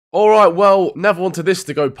Alright, well, never wanted this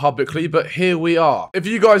to go publicly, but here we are. If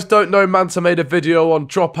you guys don't know, Manta made a video on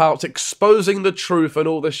Dropouts exposing the truth and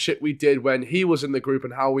all the shit we did when he was in the group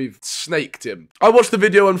and how we've snaked him. I watched the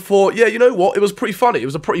video and thought, yeah, you know what? It was pretty funny. It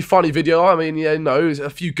was a pretty funny video. I mean, yeah, no, a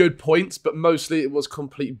few good points, but mostly it was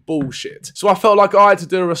complete bullshit. So I felt like I had to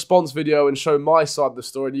do a response video and show my side of the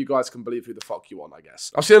story, and you guys can believe who the fuck you want, I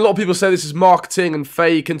guess. I've seen a lot of people say this is marketing and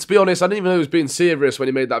fake, and to be honest, I didn't even know he was being serious when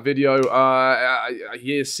he made that video.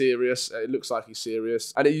 He is serious. It looks like he's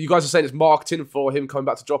serious. And you guys are saying it's marketing for him coming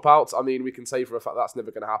back to Dropouts. I mean, we can say for a fact that's never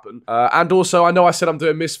going to happen. And also, I know I said I'm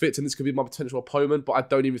doing Misfits and this could be my potential opponent, but I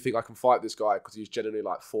don't even think I can fight this guy because he's generally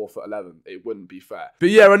like 4'11". It wouldn't be fair. But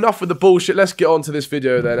yeah, enough with the bullshit. Let's get on to this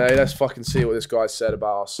video then, eh? Let's fucking see what this guy said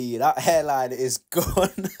about us. Yeah, that hairline is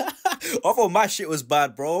gone. I thought my shit was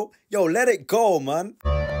bad, bro. Yo, let it go, man.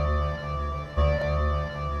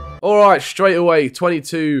 Alright, straight away,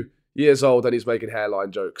 22 years old and he's making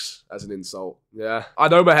hairline jokes as an insult. Yeah, I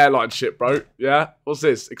know my hairline shit, bro. Yeah, what's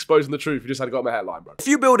this? Exposing the truth. You just had to got my hairline, bro. If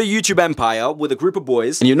you build a YouTube empire with a group of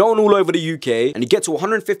boys and you're known all over the UK and you get to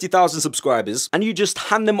 150,000 subscribers and you just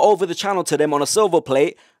hand them over the channel to them on a silver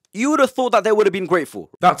plate, you would have thought that they would have been grateful.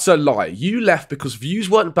 That's a lie. You left because views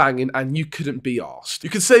weren't banging and you couldn't be asked. You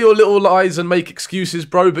can say your little lies and make excuses,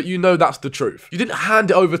 bro, but you know that's the truth. You didn't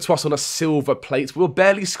hand it over to us on a silver plate. We were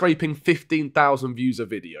barely scraping 15,000 views a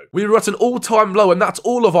video. We were at an all-time low, and that's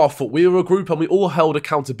all of our fault. We were a group and we all held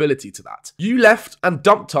accountability to that. You left and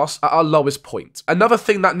dumped us at our lowest point. Another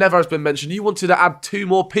thing that never has been mentioned, you wanted to add 2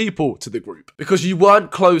 more people to the group because you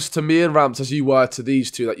weren't close to me and Ramps as you were to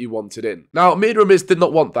these 2 that you wanted in. Now, me and Ramiz did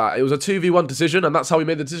not want that. It was a 2v1 decision, and that's how we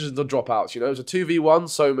made the decisions on Dropouts, you know? It was a 2v1,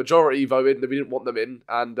 so majority voted that we didn't want them in,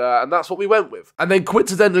 and that's what we went with. And then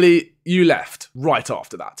coincidentally, you left right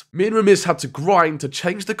after that. Me and Ramiz had to grind to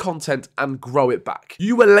change the content and grow it back.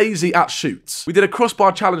 You were lazy at shoots. We did a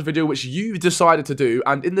crossbar challenge video, which you decided to do,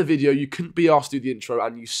 and in the video, you couldn't be asked to do the intro,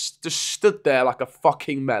 and you just stood there like a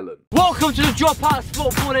fucking melon. Welcome to the Dropouts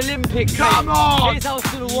Football Olympics. Come on! Here's how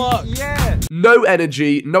it's gonna work. Yeah. No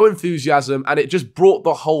energy, no enthusiasm, and it just brought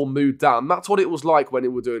the whole mood down. That's what it was like when we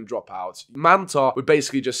were doing Dropouts. Manta would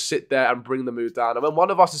basically just sit there and bring the mood down, and when one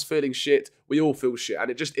of us is feeling shit, we all feel shit,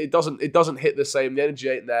 and it doesn't hit the same. The energy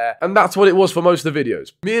ain't there, and that's what it was for most of the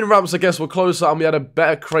videos. Me and Ramps, I guess, were closer, and we had a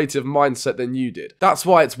better creative mindset than you did. That's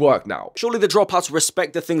why it's worked now. Surely the Dropouts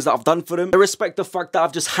respect the things that I've done for them. They respect the fact that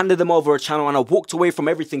I've just handed them over a channel and I walked away from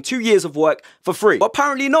everything, 2 years of work for free. But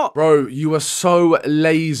apparently not. Bro, you were so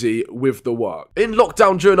lazy with the work. In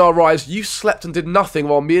lockdown during our rise, you slept and did nothing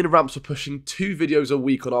while me and Ramps were pushing 2 videos a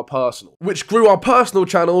week on our personal, which grew our personal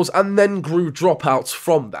channels and then grew Dropouts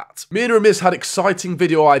from that. Me and Ramiz had exciting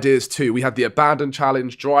video ideas too. We had the Abandon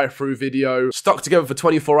Challenge, drive-through video, stuck together for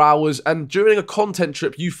 24 hours, and during a content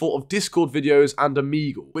trip, you thought of Discord videos and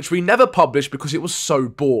Omegle, which we never published because it was so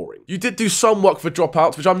boring. You did do some work for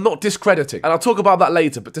Dropouts, which I'm not discrediting, and I'll talk about that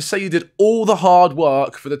later, but to say you did all the hard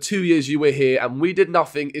work for the 2 years you were here and we did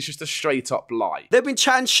nothing is just a straight-up lie. They've been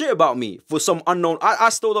chatting shit about me for some unknown... I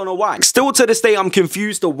still don't know why. Still to this day, I'm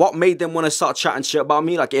confused to what made them want to start chatting shit about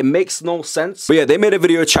me. Like, it makes no sense. But yeah, they made a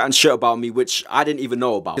video chatting shit about me, which I didn't even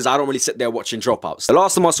know about because I don't really sit there watching Dropouts. The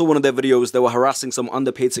last time I saw one of their videos, they were harassing some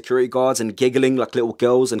underpaid security guards and giggling like little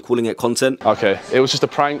girls and calling it content. Okay, it was just a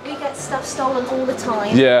prank. We get stuff stolen all the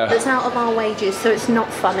time. Yeah. That's out of our wages, so it's not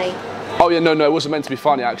funny. Oh yeah, no, it wasn't meant to be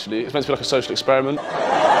funny actually. It was meant to be like a social experiment.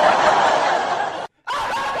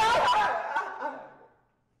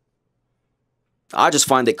 I just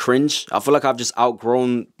find it cringe. I feel like I've just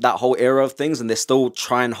outgrown that whole era of things and they're still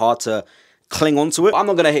trying hard to cling on to it. I'm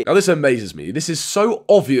not gonna hate. Now this amazes me. This is so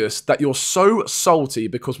obvious that you're so salty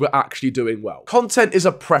because we're actually doing well. Content is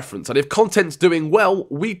a preference, and if content's doing well,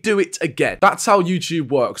 we do it again. That's how YouTube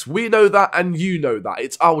works. We know that and you know that.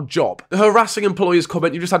 It's our job. The harassing employees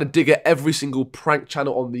comment, you just had to dig at every single prank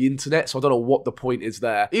channel on the internet, so I don't know what the point is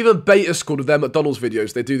there. Even Beta Squad with their McDonald's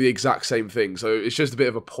videos, they do the exact same thing, so it's just a bit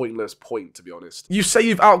of a pointless point, to be honest. You say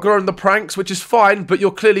you've outgrown the pranks, which is fine, but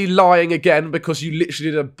you're clearly lying again because you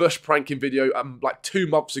literally did a bush pranking video like 2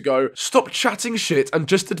 months ago. Stop chatting shit and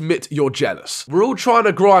just admit you're jealous. We're all trying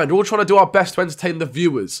to grind. We're all trying to do our best to entertain the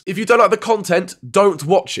viewers. If you don't like the content, don't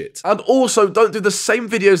watch it. And also, don't do the same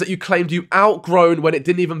videos that you claimed you outgrown when it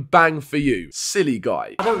didn't even bang for you. Silly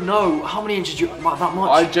guy. I don't know how many inches you like that much.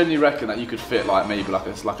 I genuinely reckon that you could fit like maybe like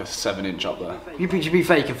a 7-inch up there. You be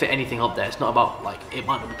fair, you can fit anything up there. It's not about like it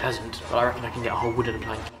might not be pleasant, but I reckon I can get a whole wooden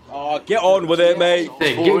plank. Oh, get on with it, mate.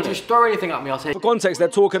 Just throw anything at me, I'll say. For context, they're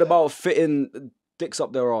talking about fitting dicks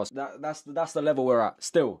up their ass. That's the level we're at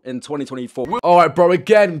still in 2024. All right, bro.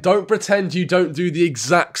 Again, don't pretend you don't do the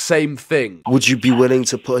exact same thing. Would you be willing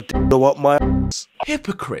to put a dildo up my ass?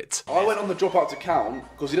 Hypocrite. I went on the Dropouts account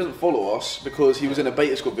because he doesn't follow us because he was in a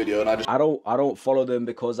beta squad video and I don't follow them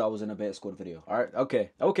because I was in a beta squad video. All right,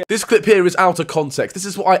 okay. This clip here is out of context. This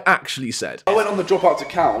is what I actually said. I went on the Dropouts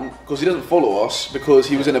account because he doesn't follow us because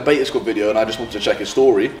he was in a beta squad video and I just wanted to check his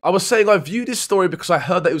story. I was saying I viewed his story because I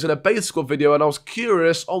heard that he was in a beta squad video and I was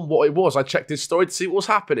curious on what it was. I checked his story to see what was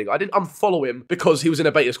happening. I didn't unfollow him because he was in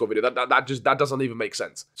a beta squad video. That doesn't even make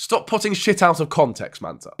sense. Stop putting shit out of context,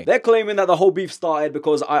 Manta. They're claiming that the whole beef started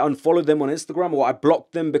because I unfollowed them on Instagram, or I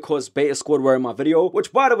blocked them because beta squad were in my video,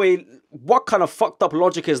 which, by the way, what kind of fucked up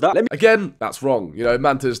logic is that? Again, that's wrong. You know,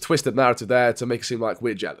 Manta's twisted narrative there to make it seem like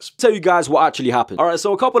we're jealous. Tell you guys what actually happened. Alright,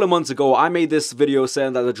 so a couple of months ago, I made this video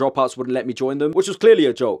saying that the Dropouts wouldn't let me join them, which was clearly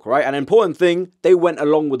a joke, right? An important thing, they went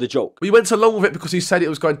along with the joke. We went along with it because he said it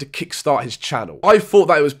was going to kickstart his channel. I thought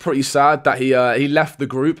that it was pretty sad that he left the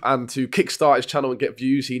group, and to kickstart his channel and get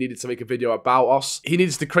views, he needed to make a video about us. He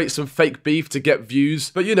needed to create some fake beef to get views.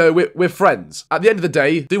 But you know, we're friends. At the end of the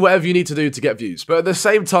day, do whatever you need to do to get views. But at the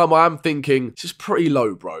same time, I am thinking, this is pretty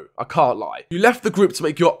low, bro. I can't lie. You left the group to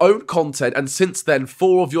make your own content, and since then,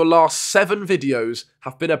 4 of your last 7 videos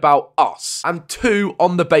have been about us, and 2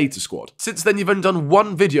 on the beta squad. Since then, you've only done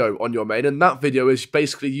 1 video on your main, and that video is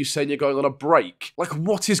basically you saying you're going on a break. Like,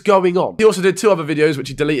 what is going on? He also did 2 other videos, which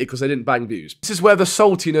he deleted because they didn't bang views. This is where the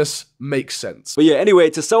saltiness makes sense. But yeah, anyway,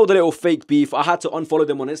 to sell the little fake beef, I had to unfollow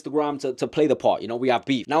them on Instagram to play the part. You know, we have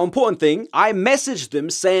beef. Now, important thing, I messaged them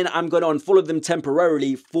saying I'm going to unfollow them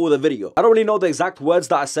temporarily for the video. I don't really know the exact words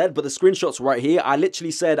that I said, but the screenshot's right here. I literally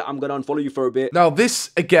said I'm going to unfollow you for a bit. Now, this,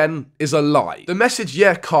 again, is a lie. The message,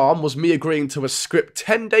 yeah, calm, was me agreeing to a script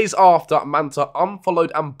 10 days after Manta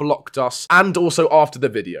unfollowed and blocked us, and also after the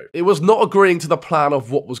video. It was not agreeing to the plan of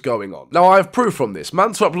what was going on. Now, I have proof from this.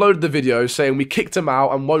 Manta uploaded the video saying we kicked him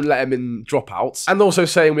out and won't let him in Dropouts, and also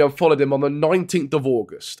saying we unfollowed him on the 19th of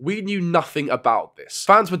August. We knew nothing about this.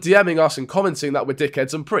 Fans were DMing us and commenting that we're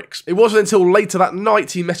dickheads and pricks. It wasn't until later that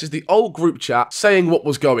night he messaged the old group chat saying what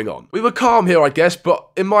was going on. We were calm here, I guess, but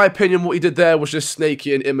in my opinion, what he did there was just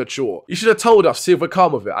snaky and immature. You should have told us, see if we're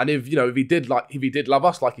calm with it, and if, you know, if he did love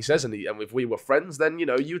us, like he says, and if we were friends, then, you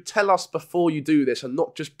know, you tell us before you do this and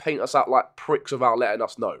not just paint us out like pricks without letting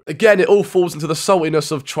us know. Again, it all falls into the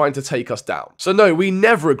saltiness of trying to take us down. So no, we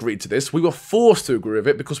never agreed to this. We were forced to agree with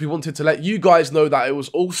it because we wanted to let you guys know that it was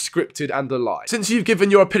all scripted and a lie. Since you've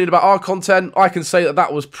given your opinion about our content, I can say that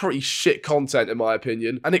that was pretty shit content in my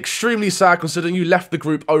opinion, and extremely sad considering you left the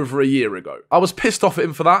group over a year ago. I was pissed off at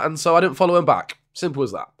him for that, and so I didn't follow him back. Simple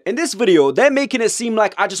as that. In this video, they're making it seem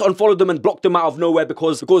like I just unfollowed them and blocked them out of nowhere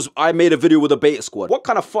because I made a video with a beta squad. What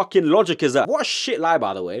kind of fucking logic is that? What a shit lie,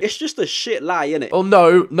 by the way. It's just a shit lie, innit? Well,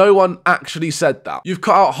 no, no one actually said that. You've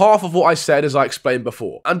cut out half of what I said, as I explained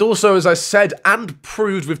before. And also, as I said and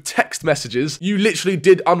proved with text messages, you literally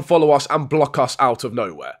did unfollow us and block us out of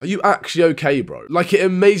nowhere. Are you actually okay, bro? Like, it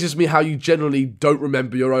amazes me how you generally don't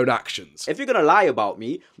remember your own actions. If you're gonna lie about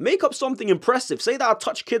me, make up something impressive. Say that I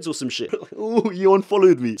touch kids or some shit. Ooh, you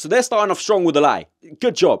unfollowed me. So they're starting off strong with a lie.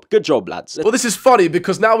 Good job, lads. Well, this is funny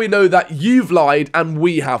because now we know that you've lied and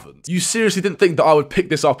we haven't. You seriously didn't think that I would pick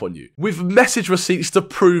this up on you? With message receipts to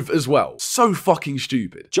prove as well. So fucking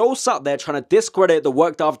stupid. Joe sat there trying to discredit the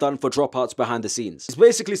work that I've done for Dropouts behind the scenes. He's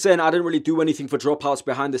basically saying I didn't really do anything for Dropouts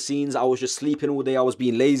behind the scenes. I was just sleeping all day. I was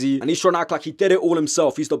being lazy. And he's trying to act like he did it all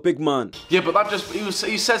himself. He's the big man. Yeah, but that just,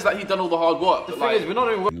 he says that he'd done all the hard work. The thing is, we're not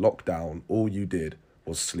even... In lockdown, all you did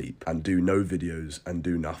was sleep and do no videos and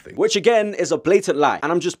do nothing. Which again is a blatant lie.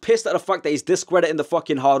 And I'm just pissed at the fact that he's discrediting the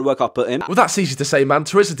fucking hard work I put in. Well, that's easy to say,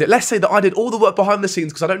 Manta, isn't it? Let's say that I did all the work behind the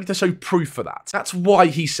scenes because I don't need to show proof for that. That's why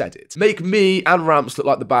he said it. Make me and Ramps look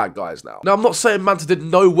like the bad guys now. Now, I'm not saying Manta did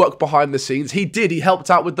no work behind the scenes. He did. He helped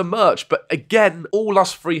out with the merch. But again, all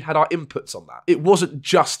us three had our inputs on that. It wasn't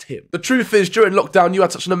just him. The truth is, during lockdown, you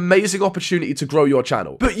had such an amazing opportunity to grow your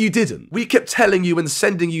channel. But you didn't. We kept telling you and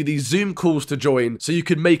sending you these Zoom calls to join so you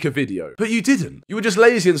could make a video. But you didn't. You were just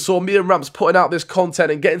lazy and saw me and Ramps putting out this content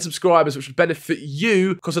and getting subscribers which would benefit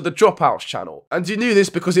you because of the Dropouts channel. And you knew this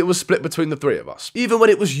because it was split between the 3 of us. Even when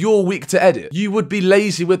it was your week to edit, you would be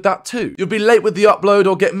lazy with that too. You'd be late with the upload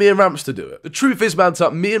or get me and Ramps to do it. The truth is, Manta,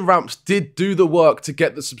 me and Ramps did do the work to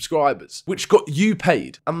get the subscribers, which got you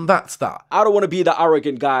paid. And that's that. I don't want to be the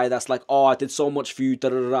arrogant guy that's like, oh, I did so much for you, da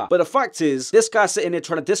da da. But the fact is, this guy sitting there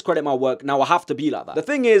trying to discredit my work, now I have to be like that. The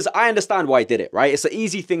thing is, I understand why he did it, right? it's an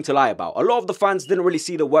easy thing to lie about. A lot of the fans didn't really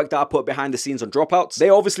see the work that I put behind the scenes on Dropouts. They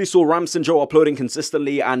obviously saw Rams and Joe uploading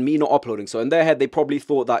consistently and me not uploading. So in their head, they probably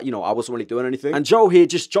thought that, you know, I wasn't really doing anything. And Joe here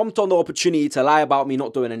just jumped on the opportunity to lie about me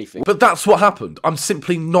not doing anything. But that's what happened. I'm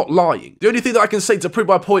simply not lying. The only thing that I can say to prove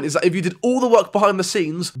my point is that if you did all the work behind the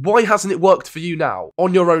scenes, why hasn't it worked for you now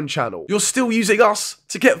on your own channel? You're still using us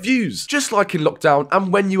to get views, just like in lockdown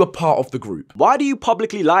and when you were part of the group. Why do you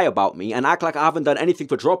publicly lie about me and act like I haven't done anything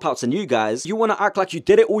for Dropouts and you guys? You want to act like you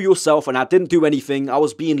did it all yourself and I didn't do anything, I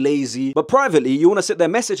was being lazy. But privately, you want to sit there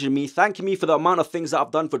messaging me, thanking me for the amount of things that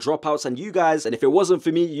I've done for Dropouts and you guys, and if it wasn't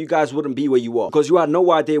for me, you guys wouldn't be where you are, because you had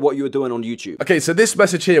no idea what you were doing on YouTube. Okay, so this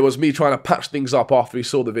message here was me trying to patch things up after he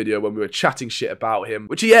saw the video when we were chatting shit about him,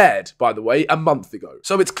 which he aired, by the way, a month ago.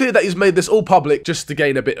 So it's clear that he's made this all public just to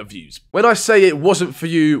gain a bit of views. When I say it wasn't for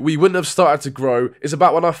you, we wouldn't have started to grow, is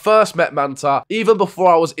about when I first met Manta, even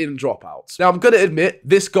before I was in Dropouts. Now, I'm gonna admit,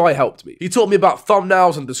 this guy helped me. He taught me about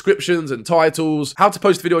thumbnails and descriptions and titles, how to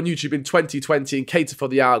post a video on YouTube in 2020 and cater for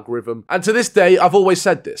the algorithm. And to this day, I've always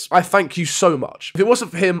said this. I thank you so much. If it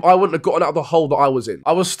wasn't for him, I wouldn't have gotten out of the hole that I was in.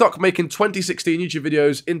 I was stuck making 2016 YouTube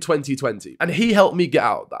videos in 2020, and he helped me get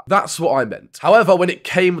out of that. That's what I meant. However, when it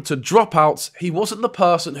came to Dropouts, he wasn't the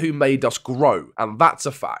person who made us grow, and that's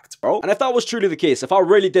a fact. Bro, and if that was truly the case, if I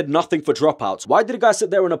really did nothing for Dropouts, why did a guy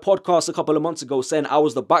sit there in a podcast a couple of months ago saying I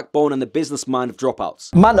was the backbone and the business mind of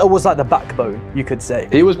Dropouts? Manta was like the backbone, you could say.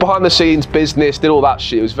 He was behind the scenes, business, did all that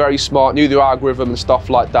shit. He was very smart, knew the algorithm and stuff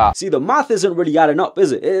like that. See, the math isn't really adding up,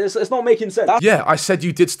 is it? It's not making sense. Yeah, I said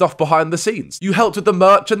you did stuff behind the scenes. You helped with the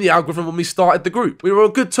merch and the algorithm when we started the group. We were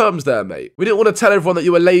on good terms there, mate. We didn't want to tell everyone that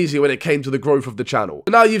you were lazy when it came to the growth of the channel.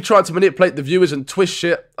 But now you've tried to manipulate the viewers and twist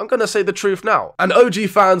shit. I'm gonna say the truth now. And OG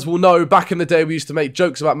fans will know back in the day we used to make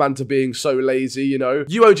jokes about Manta being so lazy, you know.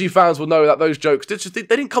 You OG fans will know that those jokes, they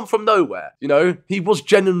didn't come from nowhere, you know. He was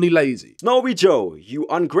genuinely lazy. Snowy Joe, you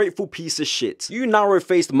ungrateful piece of shit. You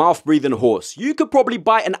narrow-faced, mouth-breathing horse. You could probably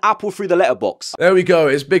bite an apple through the letterbox. There we go.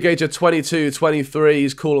 His big age of 22, 23.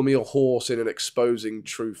 He's calling me a horse in an exposing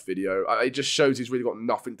truth video. It just shows he's really got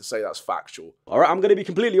nothing to say that's factual. Alright, I'm gonna be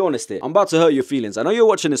completely honest here. I'm about to hurt your feelings. I know you're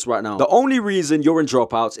watching this right now. The only reason you're in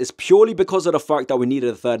Dropouts is purely because of the fact that we needed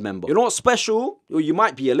a third member. You're not special, or you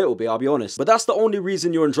might be a little bit, I'll be honest. But that's the only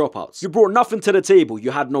reason you're in Dropouts. You brought nothing to the table.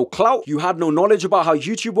 You had no clout. You had no knowledge about how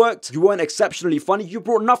YouTube worked. You weren't exceptionally funny. You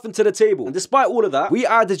brought nothing to the table. And despite all of that, we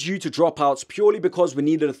added you to Dropouts purely because we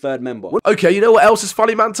needed a third member. Okay, you know what else is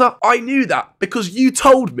funny, Manta? I knew that because you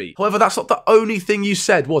told me. However, that's not the only thing you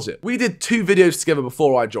said, was it? We did 2 videos together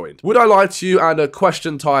before I joined. Would I Lie to You and a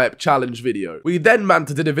question type challenge video. We then,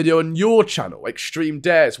 Manta, did a video on your channel, Extreme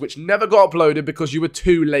Dares, which never got uploaded because you were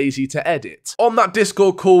too lazy to edit. On that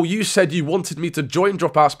Discord call, you said you wanted me to join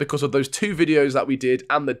Dropouts because of those 2 videos that we did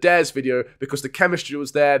and the Dares video because the chemistry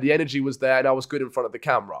was there, the energy was there, and I was good in front of the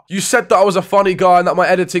camera. You said that I was a funny guy and that my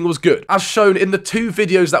editing was good, as shown in the 2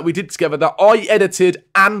 videos that we did together that I edited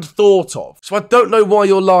and thought of. So I don't know why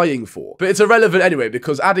you're lying for, but it's irrelevant anyway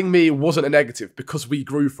because adding me wasn't a negative because we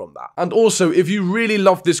grew from that. And also, if you really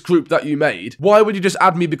love this group that you made, why would you just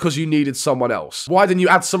add me because you needed someone else? Why didn't you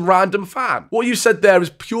add some random fan? What you said there is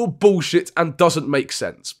pure bullshit and doesn't make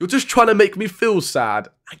sense. You're just trying to make me feel sad,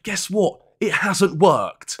 and guess what? It hasn't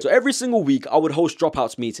worked. So every single week, I would host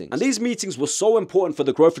Dropouts meetings. And these meetings were so important for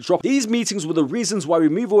the growth of Dropouts. These meetings were the reasons why we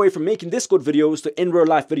move away from making Discord videos to in real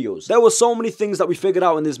life videos. There were so many things that we figured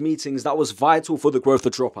out in these meetings that was vital for the growth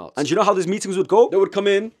of Dropouts. And you know how these meetings would go? They would come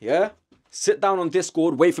in, yeah? Sit down on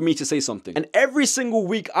Discord, wait for me to say something. And every single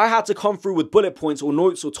week, I had to come through with bullet points or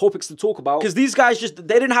notes or topics to talk about because these guys they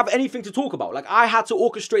didn't have anything to talk about. Like, I had to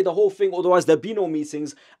orchestrate the whole thing, otherwise there'd be no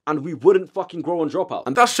meetings and we wouldn't fucking grow on Dropout.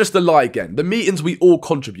 And that's just a lie again. The meetings we all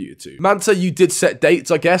contributed to. Manta, you did set dates,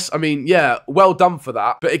 I guess. I mean, yeah, well done for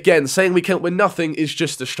that. But again, saying we can't win nothing is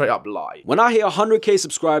just a straight up lie. When I hit 100k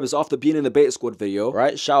subscribers after being in the beta squad video,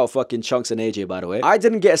 right? Shout out fucking Chunks and AJ, by the way. I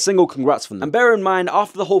didn't get a single congrats from them. And bear in mind,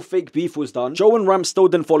 after the whole fake beef was done, Joe and Ram still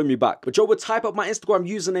didn't follow me back. But Joe would type up my Instagram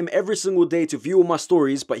username every single day to view all my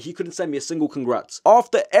stories, but he couldn't send me a single congrats.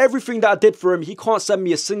 After everything that I did for him, he can't send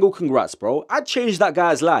me a single congrats, bro. I changed that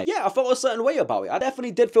guy's life. Yeah, I felt a certain way about it. I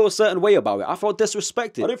definitely did feel a certain way about it. I felt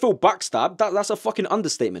disrespected. I didn't feel backstabbed. That's a fucking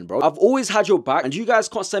understatement, bro. I've always had your back, and you guys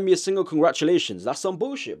can't send me a single congratulations. That's some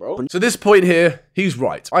bullshit, bro. So this point here, he's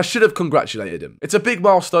right. I should have congratulated him. It's a big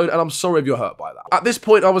milestone, and I'm sorry if you're hurt by that. At this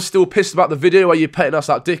point, I was still pissed about the video where you're petting us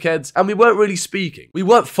like dickheads, and we weren't really speaking. We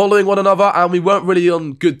weren't following one another, and we weren't really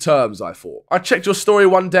on good terms, I thought. I checked your story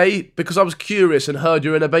one day because I was curious and heard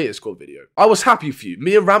you were in a beta squad video. I was happy for you.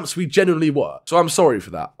 Me and Ramps, we genuinely were. So I'm sorry for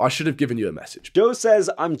that. I should have given you a message. Joe says,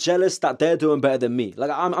 I'm jealous that they're doing better than me.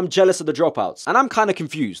 Like, I'm jealous of the dropouts. And I'm kind of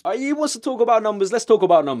confused. He wants to talk about numbers. Let's talk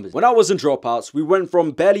about numbers. When I was in dropouts, we went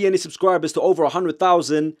from barely any subscribers to over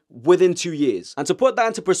 100,000 within 2 years. And to put that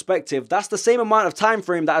into perspective, that's the same amount of time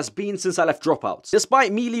frame that has been since I left dropouts.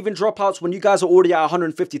 Despite me leaving dropouts when you guys are already at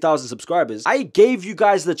 150,000 subscribers, I gave you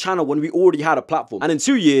guys the channel when we already had a platform. And in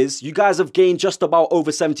 2 years, you guys have gained just about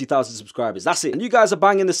over 70,000 subscribers. That's it. And you guys are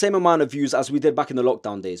banging the same amount of views as we did back in the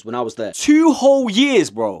lockdown days when I was there. 2 whole years,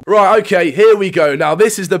 bro. Right, okay, here we go. Now,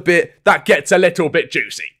 this is the bit that gets a little bit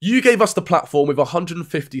juicy. You gave us the platform with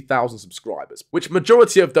 150,000 subscribers, which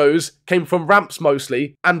majority of those came from Ramps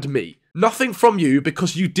mostly, and me. Nothing from you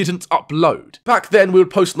because you didn't upload. Back then, we would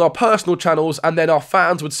post on our personal channels, and then our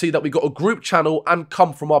fans would see that we got a group channel and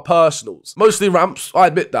come from our personals. Mostly Ramps, I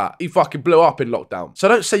admit that. He fucking blew up in lockdown. So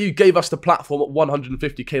don't say you gave us the platform at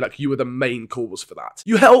 150k like you were the main cause for that.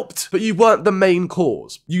 You helped, but you weren't the main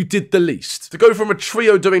cause. You did the least. To go from a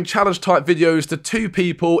trio doing challenge type videos to 2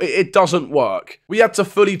 people, it doesn't work. We had to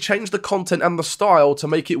fully change the content and the style to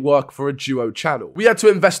make it work for a duo channel. We had to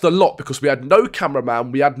invest a lot because we had no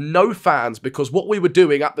cameraman, we had no fans, because what we were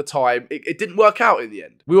doing at the time, it didn't work out in the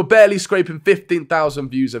end. We were barely scraping 15,000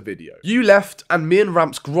 views a video. You left, and me and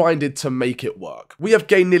Ramps grinded to make it work. We have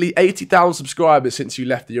gained nearly 80,000 subscribers since you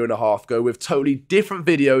left a year and a half ago, with totally different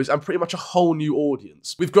videos and pretty much a whole new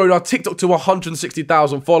audience. We've grown our TikTok to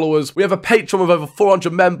 160,000 followers. We have a Patreon with over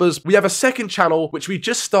 400 members. We have a second channel, which we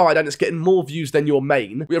just started, and it's getting more views than your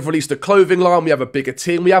main. We have released a clothing line. We have a bigger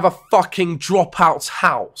team. We have a fucking Dropouts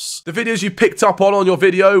house. The videos you picked up on your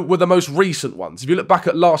video were the most recent ones. If you look back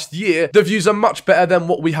at last year, the views are much better than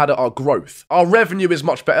what we had at our growth. Our revenue is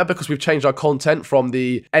much better because we've changed our content from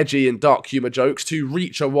the edgy and dark humor jokes to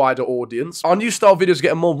reach a wider audience. Our new style videos are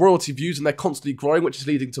getting more royalty views, and they're constantly growing, which is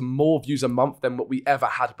leading to more views a month than what we ever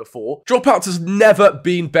had before. Dropouts has never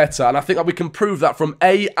been better, and I think that we can prove that from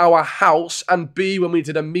A, our house, and B, when we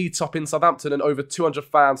did a meetup in Southampton and over 200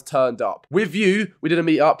 fans turned up. With you, we did a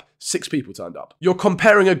meetup, 6 people turned up. You're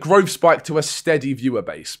comparing a growth spike to a steady viewer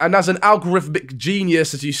base. And as an algorithmic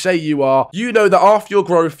genius as you say you are, you know that after your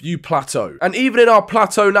growth, you plateau. And even in our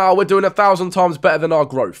plateau now, we're doing 1,000 times better than our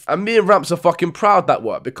growth. And me and Ramps are fucking proud that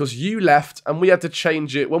worked, because you left and we had to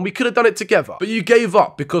change it when we could have done it together. But you gave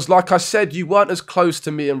up because, like I said, you weren't as close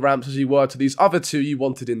to me and Ramps as you were to these other 2 you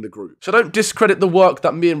wanted in the group. So don't discredit the work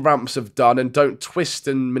that me and Ramps have done, and don't twist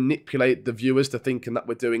and manipulate the viewers to thinking that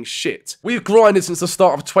we're doing shit. We've grinded since the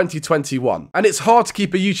start of 2021, and it's hard to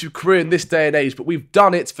keep a YouTube career in this day and age, but we've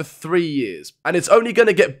done it for 3 years, and it's only going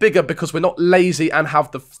to get bigger because we're not lazy and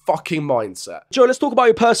have the fucking mindset. Joe, let's talk about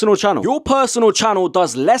your personal channel. Your personal channel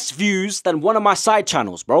does less views than one of my side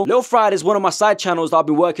channels, bro. Lil Fried is one of my side channels that I've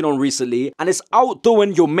been working on recently, and it's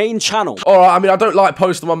outdoing your main channel. Alright, I mean, I don't like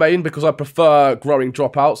posting my main because I prefer growing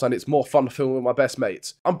Dropouts, and it's more fun to film with my best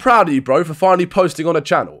mates. I'm proud of you, bro, for finally posting on a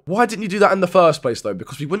channel. Why didn't you do that in the first place, though?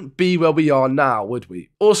 Because we wouldn't be where we are now, would we?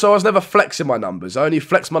 Also, I was never flexing my numbers. I only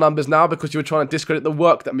flex my numbers now because you were trying to discredit the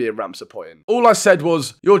work that me and Ramps are putting. All I said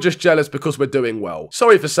was, you're just jealous because we're doing well.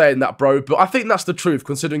 Sorry for saying that, bro, but I think that's the truth,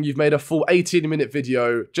 considering you've made a full 18-minute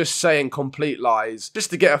video just saying complete lies, just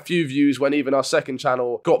to get a few views when even our second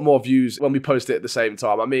channel got more views when we posted it at the same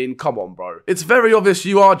time. I mean, come on, bro. It's very obvious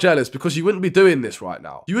you are jealous, because you wouldn't be doing this right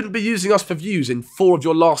now. You wouldn't be using us for views in 4 of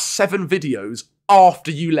your last 7 videos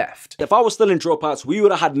after you left. If I was still in Dropouts, we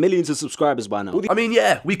would have had millions of subscribers by now. I mean,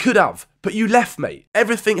 yeah, we could have, but you left, mate.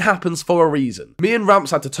 Everything happens for a reason. Me and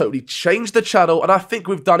Ramps had to totally change the channel, and I think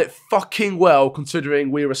we've done it fucking well,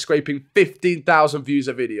 considering we were scraping 15,000 views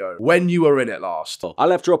a video when you were in it last. I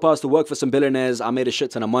left Dropouts to work for some billionaires. I made a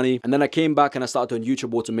shit ton of money, and then I came back and I started doing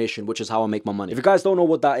YouTube automation, which is how I make my money. If you guys don't know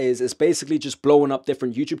what that is, it's basically just blowing up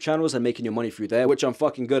different YouTube channels and making your money through there, which I'm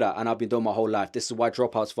fucking good at, and I've been doing my whole life. This is why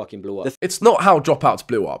Dropouts fucking blew up. It's not how Dropouts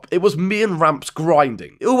blew up. It was me and Ramps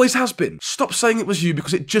grinding. It always has been. Stop saying it was you,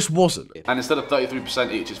 because it just wasn't. And instead of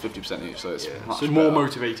 33% each, it's 50% each, so it's much more better.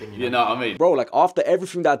 motivating. You know what I mean? Bro, like, after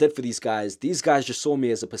everything that I did for these guys just saw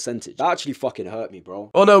me as a percentage. That actually fucking hurt me, bro.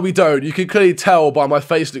 Oh no, we don't. You can clearly tell by my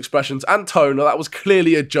facial expressions and tone that was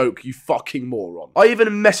clearly a joke, you fucking moron. I even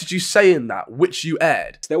messaged you saying that, which you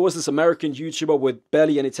aired. There was this American YouTuber with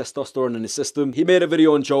barely any testosterone in his system. He made a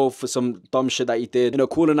video on Joe for some dumb shit that he did, you know,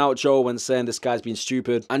 calling out Joe and saying this guy's being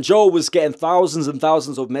stupid. And Joe was getting thousands and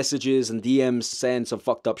thousands of messages and DMs saying some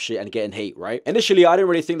fucked up shit and getting getting hate, right? Initially, I didn't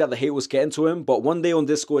really think that the hate was getting to him, but one day on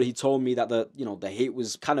Discord, he told me that the hate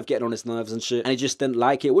was kind of getting on his nerves and shit, and he just didn't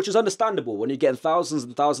like it, which is understandable when you're getting thousands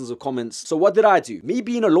and thousands of comments. So what did I do? Me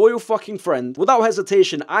being a loyal fucking friend, without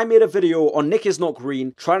hesitation, I made a video on Nick is not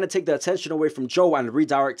green, trying to take the attention away from Joe and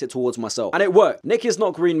redirect it towards myself. And it worked. Nick is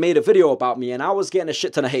not green made a video about me, and I was getting a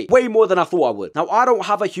shit ton of hate. Way more than I thought I would. Now, I don't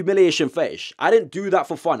have a humiliation fetish. I didn't do that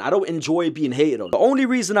for fun. I don't enjoy being hated on. The only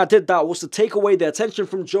reason I did that was to take away the attention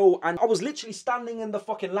from Joe, and I was literally standing in the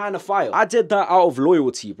fucking line of fire. I did that out of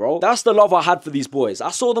loyalty, bro. That's the love I had for these boys.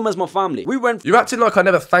 I saw them as my family. We went... You're acting like I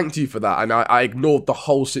never thanked you for that, and I ignored the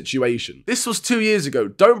whole situation. This was 2 years ago.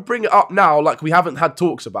 Don't bring it up now like we haven't had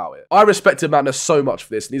talks about it. I respected Madness so much for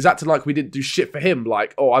this, and he's acting like we didn't do shit for him,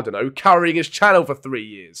 like, oh, I don't know, carrying his channel for 3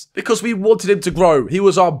 years. Because we wanted him to grow. He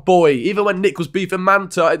was our boy. Even when Nick was beefing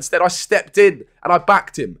Manta, instead I stepped in and I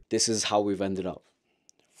backed him. This is how we've ended up.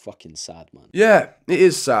 Fucking sad, man. Yeah, it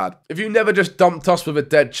is sad. If you never just dumped us with a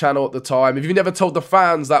dead channel at the time, if you never told the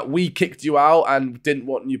fans that we kicked you out and didn't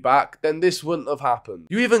want you back, then this wouldn't have happened.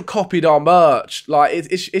 You even copied our merch. Like,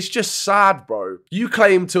 it's just sad, bro. You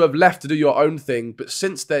claim to have left to do your own thing, but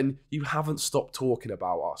since then, you haven't stopped talking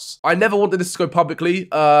about us. I never wanted this to go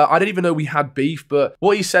publicly. I didn't even know we had beef, but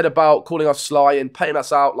what he said about calling us sly and painting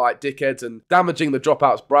us out like dickheads and damaging the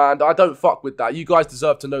Dropouts brand, I don't fuck with that. You guys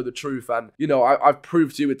deserve to know the truth, and, you know, I've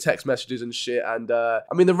proved to you with text messages and shit, and I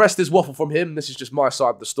mean, the rest is waffle from him. This is just my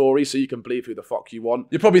side of the story, so you can believe who the fuck you want.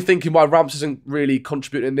 You're probably thinking why Ramps isn't really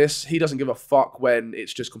contributing in this. He doesn't give a fuck when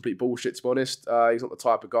it's just complete bullshit, to be honest. He's not the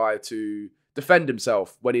type of guy to defend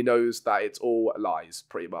himself when he knows that it's all lies,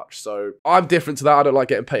 pretty much. So I'm different to that. I don't like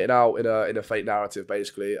getting painted out in a fake narrative,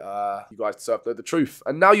 basically. You guys deserve to know the truth,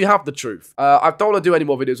 and now you have the truth. I don't want to do any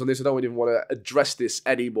more videos on this. I don't even want to address this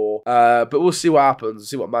anymore, but we'll see what happens,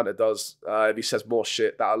 see what Manta does. If he says more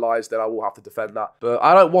shit that are lies, then I will have to defend that, but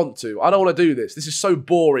I don't want to. I don't want to do this. This is so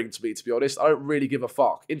boring to me, to be honest. I don't really give a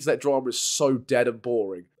fuck. Internet drama is so dead and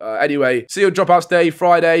boring. Anyway, see you on Dropouts Day,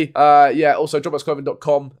 Friday. Yeah, also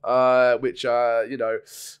dropoutsclothing.com, which you know,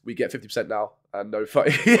 we get 50% now, and no fuck.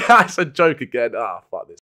 Yeah, it's a joke again. Ah, fuck this.